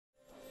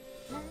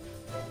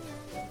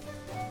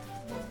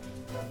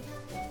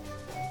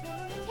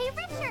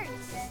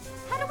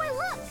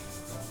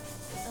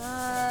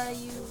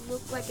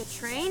like a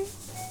train.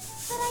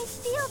 But I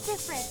feel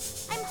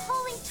different. I'm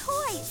hauling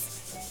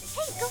toys.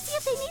 Hey, go see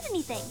if they need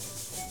anything.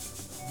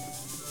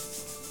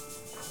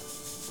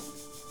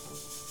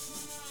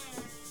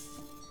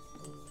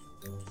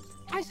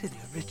 I say,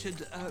 dear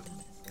Richard,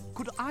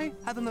 could I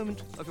have a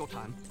moment of your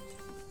time?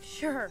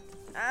 Sure,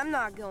 I'm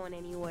not going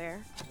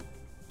anywhere.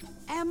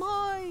 Am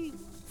I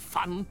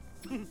fun?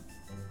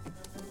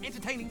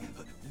 Entertaining?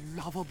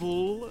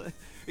 Lovable?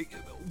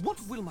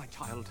 What will my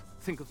child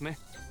think of me?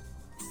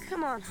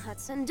 Come on,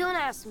 Hudson, don't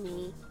ask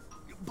me.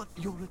 But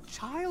you're a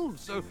child,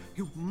 so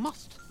you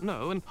must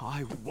know, and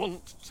I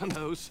want to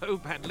know so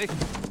badly.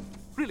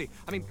 Really,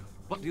 I mean,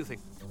 what do you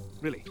think?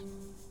 Really?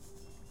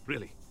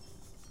 Really?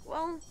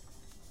 Well,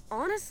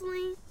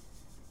 honestly,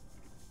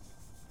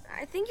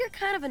 I think you're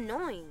kind of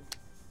annoying.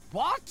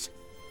 What?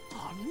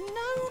 Oh,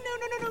 no.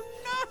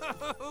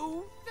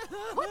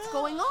 What's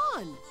going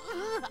on?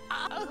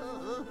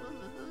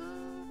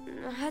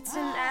 Hudson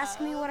asked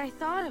me what I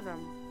thought of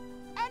him.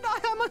 And I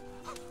am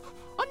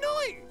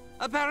annoying,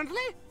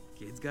 apparently.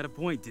 Kid's got a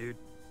point, dude.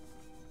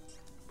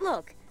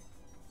 Look,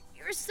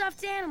 you're a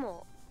stuffed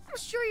animal. I'm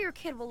sure your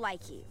kid will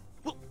like you.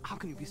 Well, how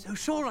can you be so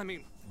sure? I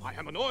mean, I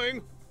am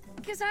annoying.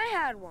 Because I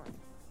had one.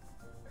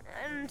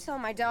 Until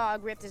my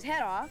dog ripped his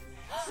head off.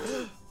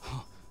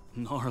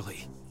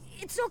 Gnarly.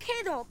 It's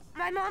okay, though.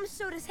 My mom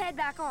sewed his head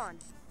back on.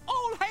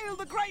 All hail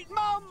the great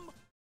mum!